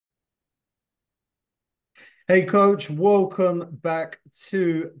Hey, coach, welcome back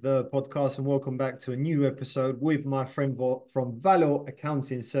to the podcast and welcome back to a new episode with my friend from Valor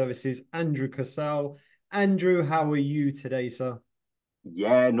Accounting Services, Andrew Casal. Andrew, how are you today, sir?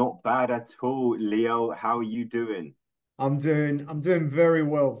 Yeah, not bad at all, Leo. How are you doing? I'm doing very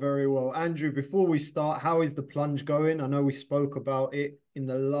well, very well. Andrew, before we start, how is the plunge going? I know we spoke about it in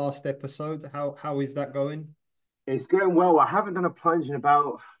the last episode. How is that going? It's going well. I haven't done a plunge in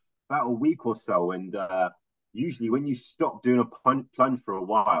about a week or so, and usually when you stop doing a plunge for a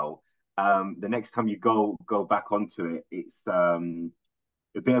while, the next time you go back onto it, it's a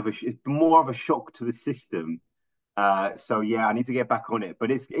bit of it's more of a shock to the system. So yeah, I need to get back on it. But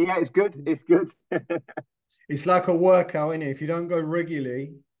it's good. It's good. It's like a workout, isn't it? If you don't go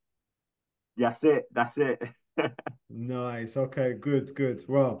regularly, That's it. That's it. nice. Okay, good, good.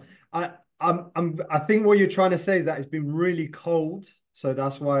 Well, I think what you're trying to say is that it's been really cold, so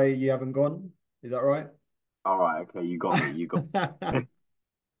that's why you haven't gone. Is that right? All right. Okay, you got me. You got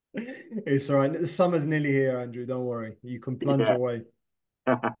It's all right. The summer's nearly here, Andrew. Don't worry. You can plunge yeah. away.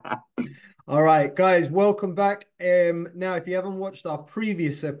 All right, guys, welcome back. Now, if you haven't watched our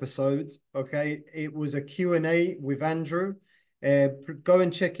previous episodes, okay, it was a Q&A with Andrew. Go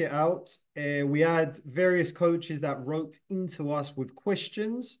and check it out. We had various coaches that wrote into us with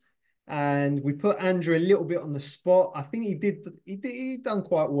questions, and we put Andrew a little bit on the spot. I think he done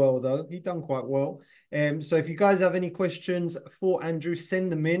quite well though. He done quite well. So if you guys have any questions for Andrew,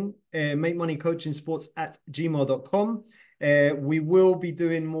 send them in. Makemoneycoachingsports at gmail.com. We will be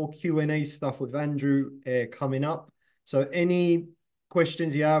doing more Q&A stuff with Andrew coming up. So any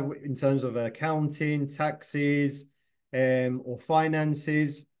questions you have in terms of accounting, taxes, or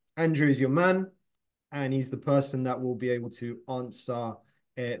finances, Andrew is your man, and he's the person that will be able to answer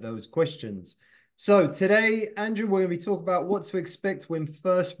those questions. So today, Andrew, we're going to be talking about what to expect when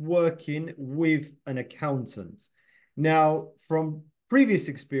first working with an accountant. Now, from previous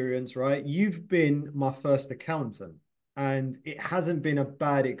experience, right, you've been my first accountant and it hasn't been a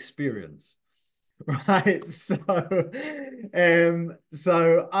bad experience. Right. So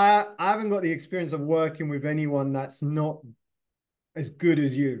I haven't got the experience of working with anyone that's not as good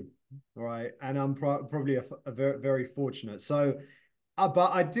as you. Right. And I'm probably a very, very fortunate.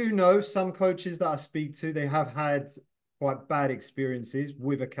 But I do know some coaches that I speak to, they have had quite bad experiences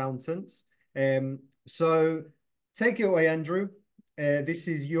with accountants. So take it away, Andrew. This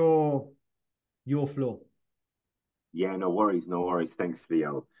is your floor. Yeah, no worries, no worries. Thanks,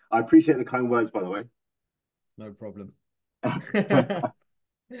 Theo. I appreciate the kind words, by the way. No problem.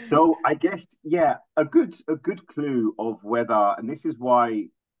 So I guess, yeah, a good clue of whether, and this is why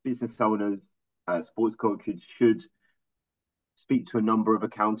business owners, sports coaches should speak to a number of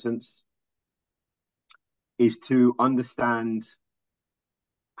accountants, is to understand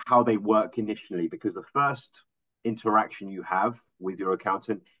how they work initially, because the first interaction you have with your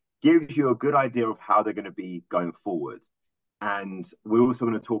accountant gives you a good idea of how they're going to be going forward. And we're also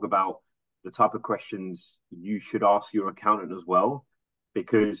going to talk about the type of questions you should ask your accountant as well,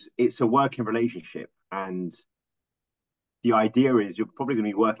 because it's a working relationship. And the idea is you're probably going to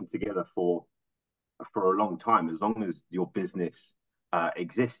be working together for a long time, as long as your business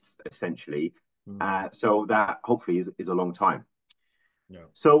exists, essentially. Mm, So that hopefully is a long time. yeah.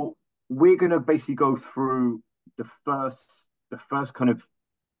 So we're going to basically go through the first kind of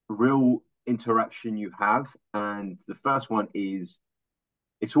real interaction you have, and the first one is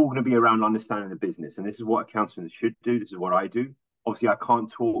it's all going to be around understanding the business. And this is what accountants should do. This is what I do. Obviously, I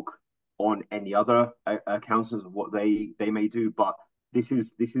can't talk on any other accountants of what they may do, but this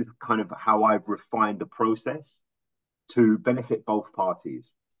is kind of how I've refined the process to benefit both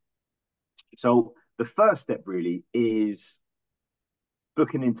parties. So the first step really is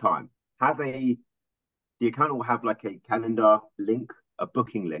booking in time. Have a The accountant will have like a calendar link, a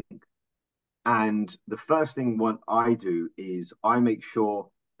booking link. And the first thing what I do is I make sure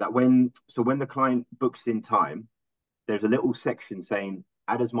that when the client books in time, there's a little section saying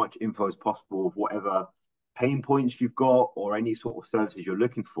add as much info as possible of whatever pain points you've got or any sort of services you're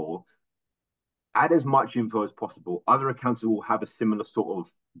looking for. Add as much info as possible. Other accountants will have a similar sort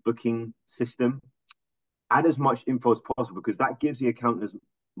of booking system. Add as much info as possible because that gives the accountants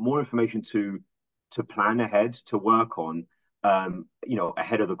more information to plan ahead, to work on,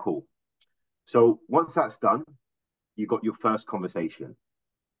 ahead of the call. So once that's done, you got your first conversation.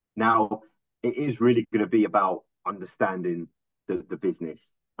 Now, it is really going to be about understanding the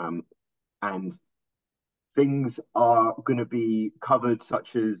business. And things are going to be covered,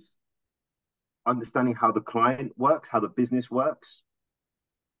 such as understanding how the client works, how the business works.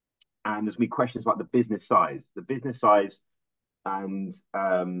 And there's going to be questions like the business size, and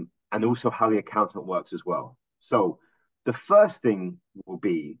and also how the accountant works as well. So the first thing will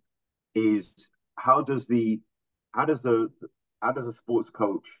be is how does the how does the how does a sports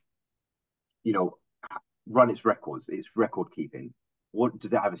coach, you know, run its records, its record keeping? What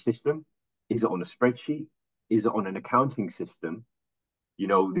does it have a system? Is it on a spreadsheet? Is it on an accounting system?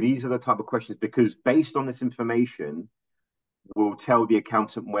 These are the type of questions, because based on this information, we'll tell the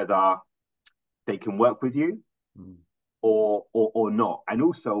accountant whether they can work with you Mm. or not. And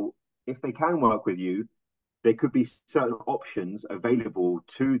also, if they can work with you, there could be certain options available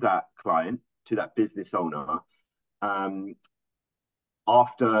to that client, to that business owner, um,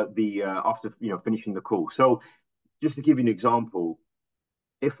 after finishing the call. So just to give you an example,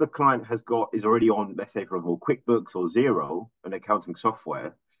 if the client is already on, let's say, for example, QuickBooks or Xero, an accounting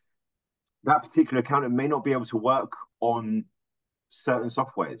software, that particular accountant may not be able to work on certain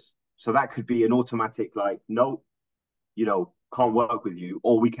softwares. So that could be an automatic, like, no, can't Yeah. work with you,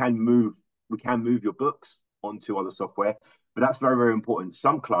 or we can move your books onto other software. But that's very, very important.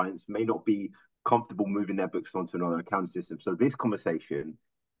 Some clients may not be comfortable moving their books onto another accounting system. So this conversation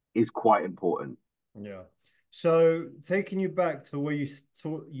is quite important. Yeah. So taking you back to where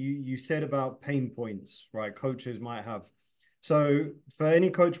you said about pain points, right? Coaches might have. So for any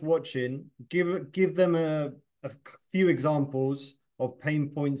coach watching, give them a few examples of pain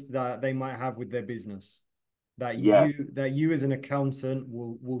points that they might have with their business Yeah, that you as an accountant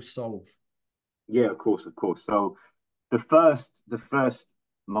will solve. yeah, of course, of course. So the first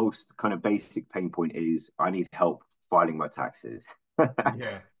most kind of basic pain point is I need help filing my taxes.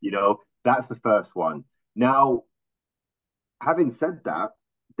 Yeah. That's the first one. Now, having said that,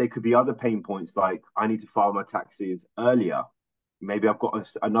 there could be other pain points like I need to file my taxes earlier. Maybe I've got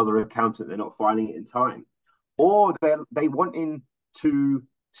another accountant, they're not filing it in time. Or they wanting to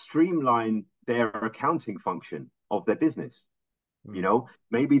streamline their accounting function of their business. Mm.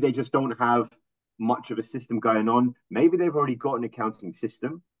 Maybe they just don't have much of a system going on. Maybe they've already got an accounting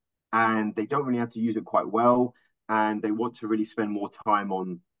system and they don't really have to use it quite well. And they want to really spend more time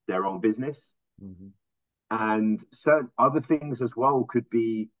on their own business. Mhm. And certain other things as well could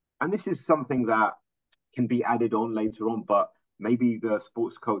be, and this is something that can be added on later on, but maybe the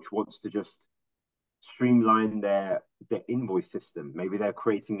sports coach wants to just streamline their invoice system. Maybe they're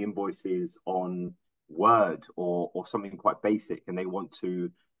creating invoices on Word or something quite basic, and they want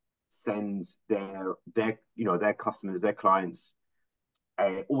to send their customers, their clients,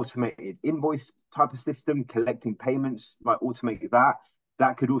 a automated invoice type of system, collecting payments, like automate that.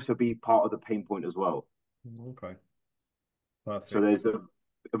 That could also be part of the pain point as well. Okay. So Perfect. there's a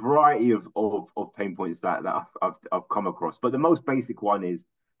variety of pain points that I've come across, but the most basic one is,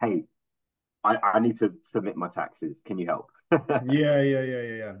 hey, I need to submit my taxes. Can you help?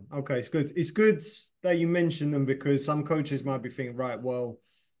 Yeah. Okay, it's good. It's good that you mentioned them because some coaches might be thinking, right, well,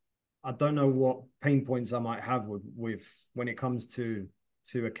 I don't know what pain points I might have with when it comes to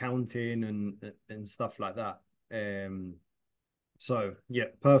accounting and stuff like that. Um, so yeah,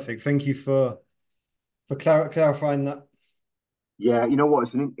 perfect. Thank you for clarifying that. Yeah, you know what?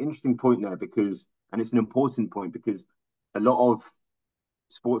 It's an interesting point there and it's an important point because a lot of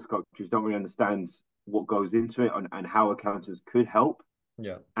sports coaches don't really understand what goes into it and how accountants could help.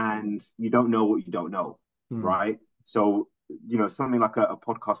 Yeah. And you don't know what you don't know, Hmm. right? So, something like a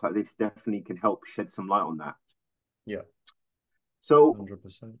podcast like this definitely can help shed some light on that. Yeah. So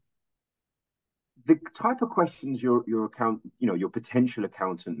 100%. the type of questions your potential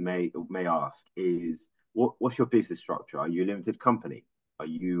accountant may ask is what's your business structure? Are you a limited company? Are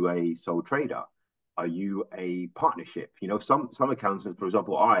you a sole trader? Are you a partnership? Some accountants, for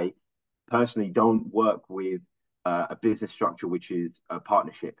example, I personally don't work with a business structure which is a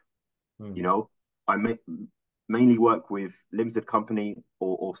partnership. You Hmm. know, I mainly work with limited company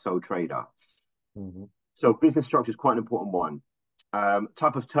or sole trader. Hmm. So business structure is quite an important one.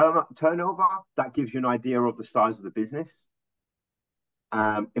 Type of turnover, that gives you an idea of the size of the business.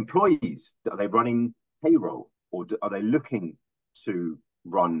 Employees, are they running payroll or are they looking to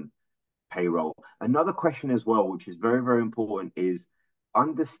run payroll? Another question as well, which is very, very important, is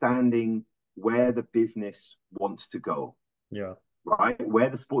understanding where the business wants to go, Yeah. right? Where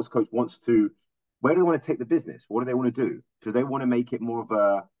do they want to take the business? What do they want to do? Do they want to make it more of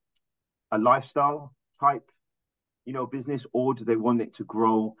a lifestyle type, business, or do they want it to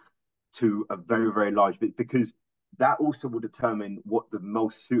grow to a very, very large bit? Because that also will determine what the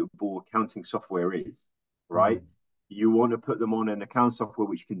most suitable accounting software is, right? Hmm. You want to put them on an account software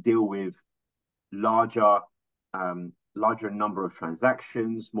which can deal with larger, larger number of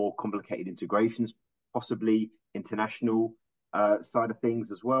transactions, more complicated integrations, possibly international side of things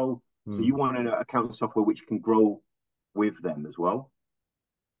as well. So Hmm. you want an account software which can grow with them as well.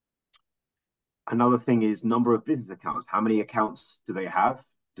 Another thing is number of business accounts. How many accounts do they have?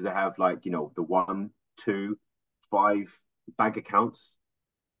 Do they have like, the one, two, five bank accounts?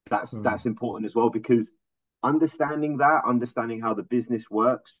 That's Mm. important as well, because understanding how the business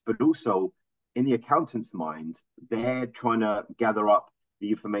works, but also in the accountant's mind, they're trying to gather up the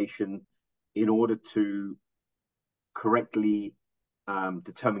information in order to correctly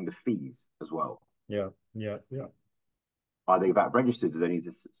determine the fees as well. Yeah, yeah, yeah. Are they VAT registered? Do they need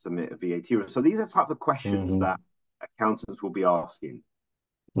to submit a VAT? So these are the type of questions Hmm. that accountants will be asking.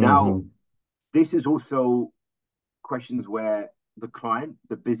 Now, Hmm. this is also questions where the client,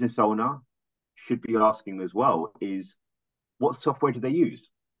 the business owner, should be asking as well is what software do they use,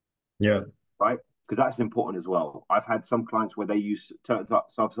 Yeah. right? Because that's important as well. I've had some clients where they use certain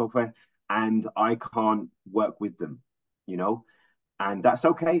software and I can't work with them, you know, and that's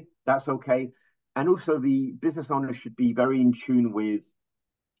okay. That's okay. And also the business owner should be very in tune with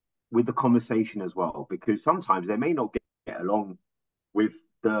the conversation as well, because sometimes they may not get along with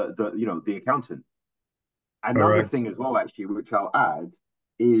the accountant. Another Correct. thing as well, actually, which I'll add,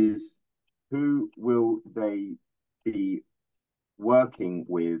 is who will they be working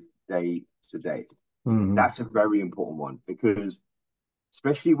with day to day? Hmm. That's a very important one, because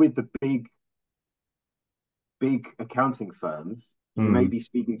especially with the big accounting firms, you may Mm. be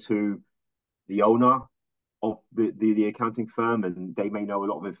speaking to the owner of the accounting firm, and they may know a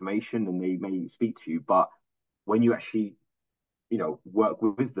lot of information and they may speak to you. But when you actually, work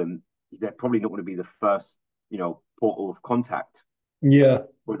with them, they're probably not going to be the first, portal of contact, Yeah.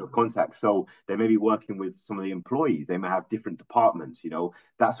 point of contact. So they may be working with some of the employees. They may have different departments.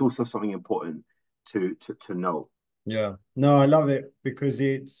 That's also something important to know. Yeah. No, I love it because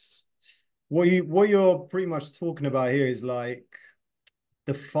it's what you're pretty much talking about here is like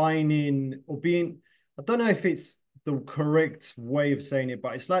defining or being, I don't know if it's the correct way of saying it,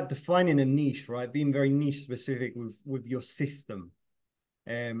 but it's like defining a niche, right? Being very niche specific with your system.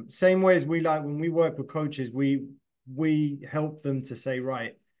 Same way as we like when we work with coaches, we help them to say,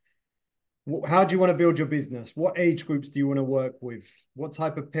 right, how do you want to build your business? What age groups do you want to work with? What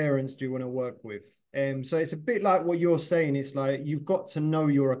type of parents do you want to work with? So it's a bit like what you're saying. It's like you've got to know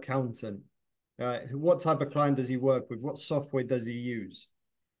your accountant. What type of client does he work with? What software does he use?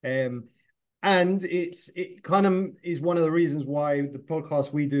 Um, and it kind of is one of the reasons why the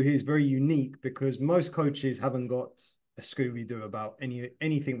podcast we do here is very unique because most coaches haven't got a Scooby Doo about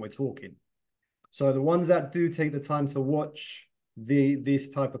anything we're talking. So the ones that do take the time to watch this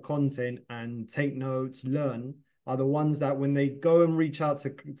type of content and take notes, learn, are the ones that when they go and reach out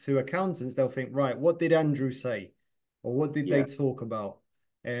to accountants, they'll think, right, what did Andrew say? Or what did they Yeah, talk about?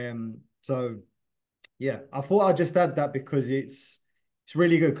 So yeah, I thought I'd just add that because it's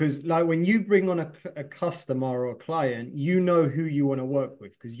really good. Because like when you bring on a customer or a client, you know who you want to work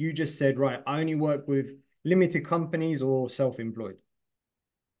with because you just said, right, I only work with limited companies or self-employed.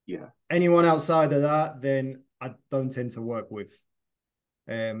 yeah, Anyone outside of that, then I don't tend to work with.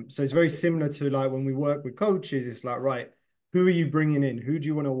 So it's very okay. similar to like when we work with coaches, it's like, right, who are you bringing in? Who do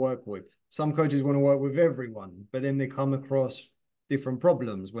you want to work with? Some coaches want to work with everyone, but then they come across different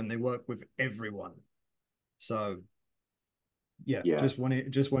problems when they work with everyone. So yeah, Yeah, just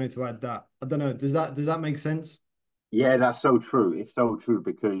wanted to add that. I don't know. Does that make sense? yeah. That's so true. It's so true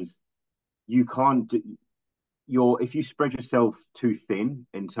because you can't do, if you spread yourself too thin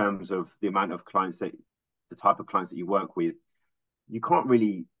in terms of the amount of clients the type of clients that you work with, you can't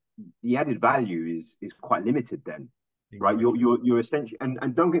really, the added value is quite limited then, right? Exactly. You're essentially,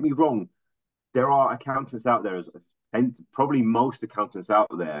 and don't get me wrong, there are accountants out there, and probably most accountants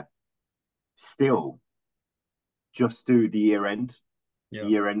out there still just do the Yeah.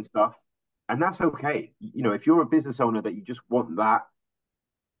 year end stuff, and that's okay. If you're a business owner that you just want that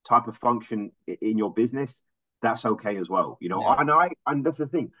type of function in your business, that's okay as well. Yeah. And that's the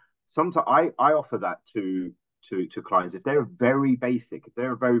thing. Sometimes I offer that to clients if they're a very basic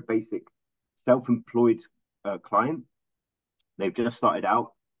self-employed client, they've just started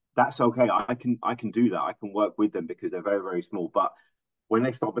out. That's okay. I can do that. I can work with them because they're very very small. But when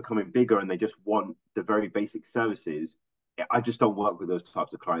they start becoming bigger and they just want the very basic services, I just don't work with those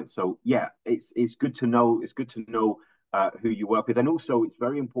types of clients. So yeah, it's good to know. It's good to know who you work with, and also it's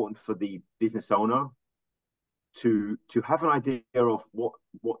very important for the business owner to have an idea of what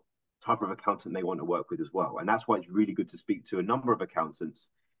type of accountant they want to work with as well. And that's why it's really good to speak to a number of accountants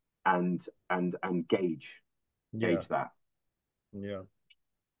and Yeah. gauge that. Yeah. I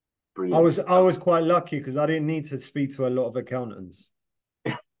Brilliant. was I was quite lucky because I didn't need to speak to a lot of accountants.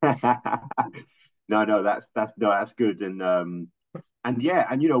 No, that's no, that's good. And yeah,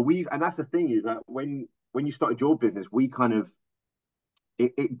 and that's the thing is that when you started your business, we kind of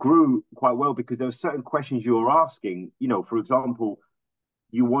it grew quite well because there were certain questions you were asking. For example,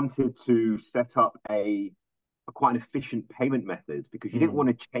 you wanted to set up a quite an efficient payment method because you didn't Mm,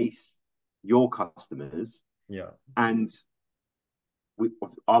 want to chase your customers. yeah, And we,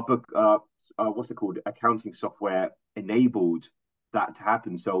 our book, what's it called? Accounting software enabled that to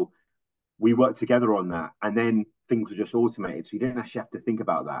happen. So we worked together on that, and then things were just automated. So you didn't actually have to think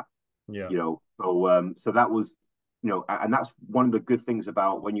about that. yeah, So that was, and that's one of the good things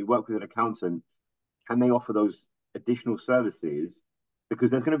about when you work with an accountant. Can they offer those additional services?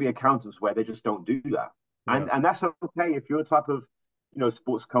 Because there's going to be accountants where they just don't do that, yeah. and that's okay if you're a type of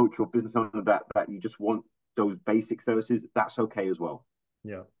sports coach or business owner that you just want those basic services. That's okay as well.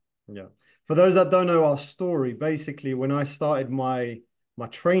 Yeah, yeah. For those that don't know our story, basically, when I started my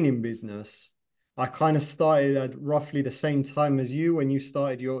training business, I kind of started at roughly the same time as you when you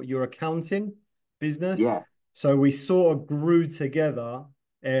started your accounting business. Yeah, So we sort of grew together,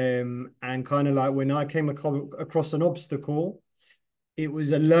 and kind of like when I came across an obstacle, it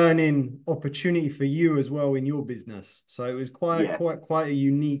was a learning opportunity for you as well in your business. So it was quite yeah, quite a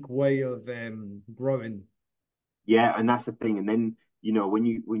unique way of growing. yeah, and that's the thing. And then when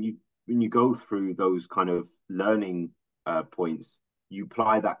you go through those kind of learning points, you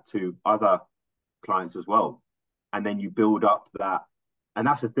apply that to other clients as well, and then you build up that. And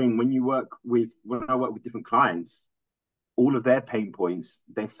that's the thing when I work with different clients, all of their pain points,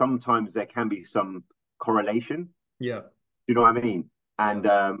 there can be some correlation. Yeah, You know what I mean?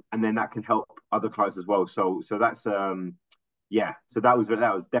 yeah. And then that can help other clients as well. So that's yeah. So that was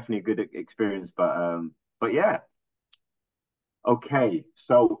definitely a good experience. But yeah. Okay.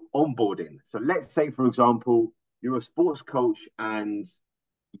 So onboarding. So let's say, for example, you're a sports coach and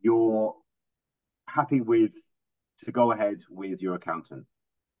you're happy with to go ahead with your accountant.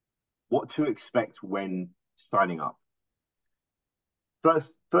 What to expect when signing up?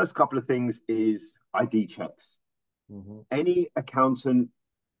 First couple of things is ID checks. Mhm. Any accountant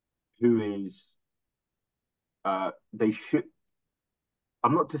who is they should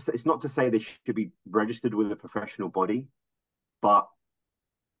I'm not to say it's not to say they should be registered with a professional body, but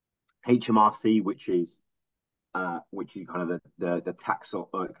HMRC, which is kind of the tax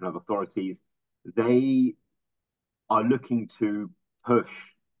kind of authorities, they are looking to push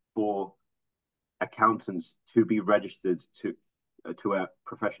for accountants to be registered to a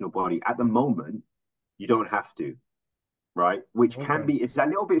professional body. At the moment, you don't have to, right? Which can Okay. be it's a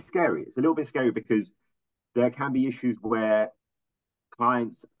little bit scary. It's a little bit scary because there can be issues where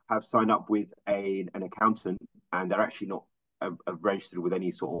clients have signed up with an accountant and they're actually not registered with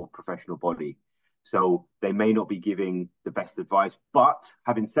any sort of professional body. So they may not be giving the best advice. But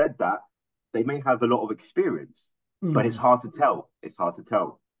having said that, they may have a lot of experience, but it's Mhm. hard to tell. It's hard to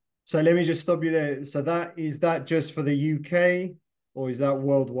tell. So let me just stop you there. So that just for the UK or is that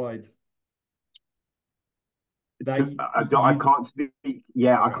worldwide? That I you can't speak.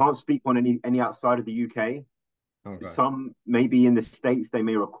 Yeah, I okay. can't speak on any outside of the UK. Okay. Some maybe in the States they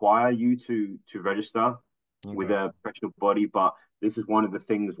may require you to register with Okay. a professional body, but this is one of the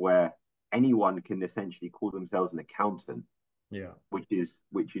things where anyone can essentially call themselves an accountant, Yeah. which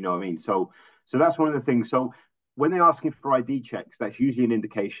you know what I mean. So that's one of the things. So when they're asking for ID checks, that's usually an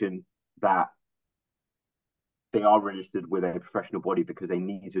indication that they are registered with a professional body because they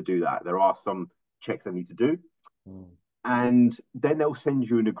need to do that. There are some checks they need to do. Mm. And then they'll send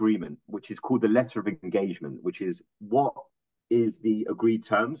you an agreement, which is called the letter of engagement, which is what is the agreed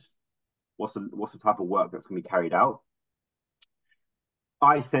terms, what's the type of work that's going to be carried out.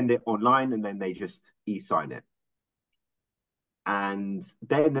 I send it online and then they just e-sign it. And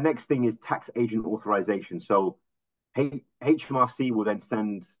then the next thing is tax agent authorization. So HMRC will then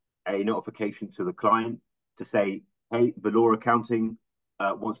send a notification to the client to say, hey, Valor Accounting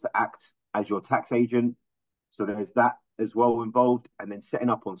wants to act as your tax agent. So there's that as well involved. And then setting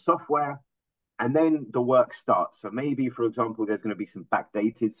up on software. And then the work starts. So maybe, for example, there's going to be some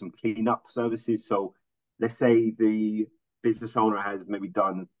backdated, some cleanup services. So let's say the business owner has maybe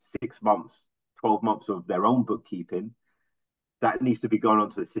done 6 months, 12 months of their own bookkeeping. That needs to be gone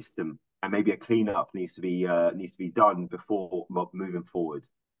onto the system, and maybe a cleanup needs to be done before moving forward.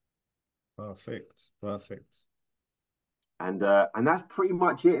 Perfect. Perfect. And that's pretty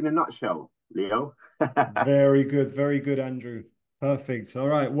much it in a nutshell, Leo. Very good. Very good, Andrew. Perfect. All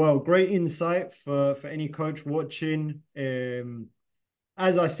right. Well, great insight for any coach watching.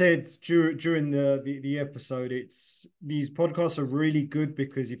 As I said during the episode, it's these podcasts are really good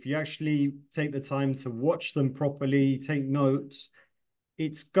because if you actually take the time to watch them properly, take notes,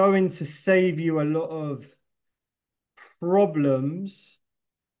 it's going to save you a lot of problems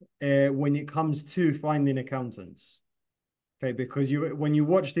when it comes to finding accountants. Okay, because when you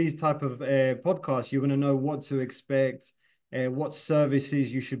watch these type of podcasts, you're going to know what to expect, what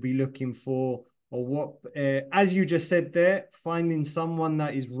services you should be looking for, or what, as you just said there, finding someone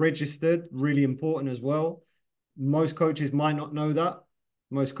that is registered, really important as well. Most coaches might not know that.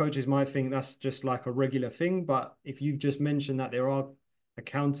 Most coaches might think that's just like a regular thing, but if you've just mentioned that there are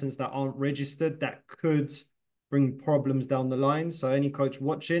accountants that aren't registered, that could bring problems down the line. So any coach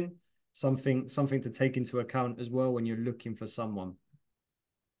watching, something to take into account as well when you're looking for someone.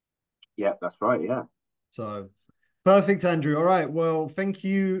 Yeah, that's right. Yeah. So perfect, Andrew. All right. Well, thank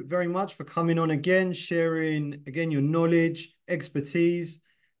you very much for coming on again, sharing again your knowledge, expertise,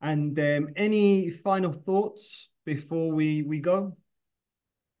 and any final thoughts before we go?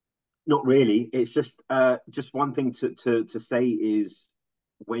 Not really. It's just one thing to say is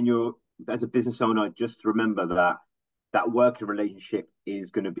when you're as a business owner, just remember that that working relationship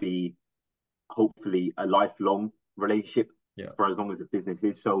is going to be hopefully a lifelong relationship Yeah. for as long as the business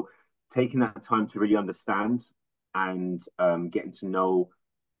is. So taking that time to really understand and getting to know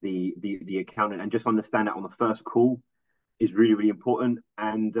the accountant and just understand that on the first call is really really important.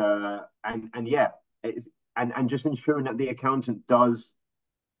 And yeah, it's, and just ensuring that the accountant does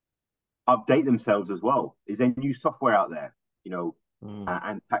update themselves as well. Is there new software out there, you know, Mm.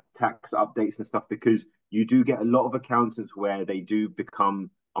 and tax updates and stuff? Because you do get a lot of accountants where they do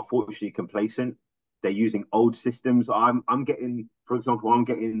become unfortunately complacent. They're using old systems. I'm getting, for example, I'm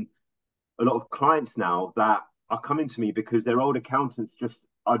getting a lot of clients now that are coming to me because their old accountants just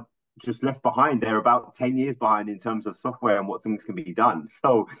are just left behind. They're about 10 years behind in terms of software and what things can be done.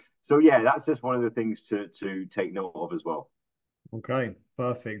 So yeah, that's just one of the things to take note of as well. Okay.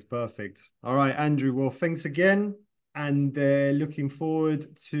 Perfect. Perfect. All right, Andrew. Well, thanks again, and looking forward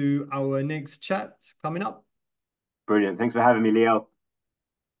to our next chat coming up. Brilliant. Thanks for having me, Leo.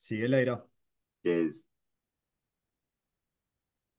 See you later. Cheers.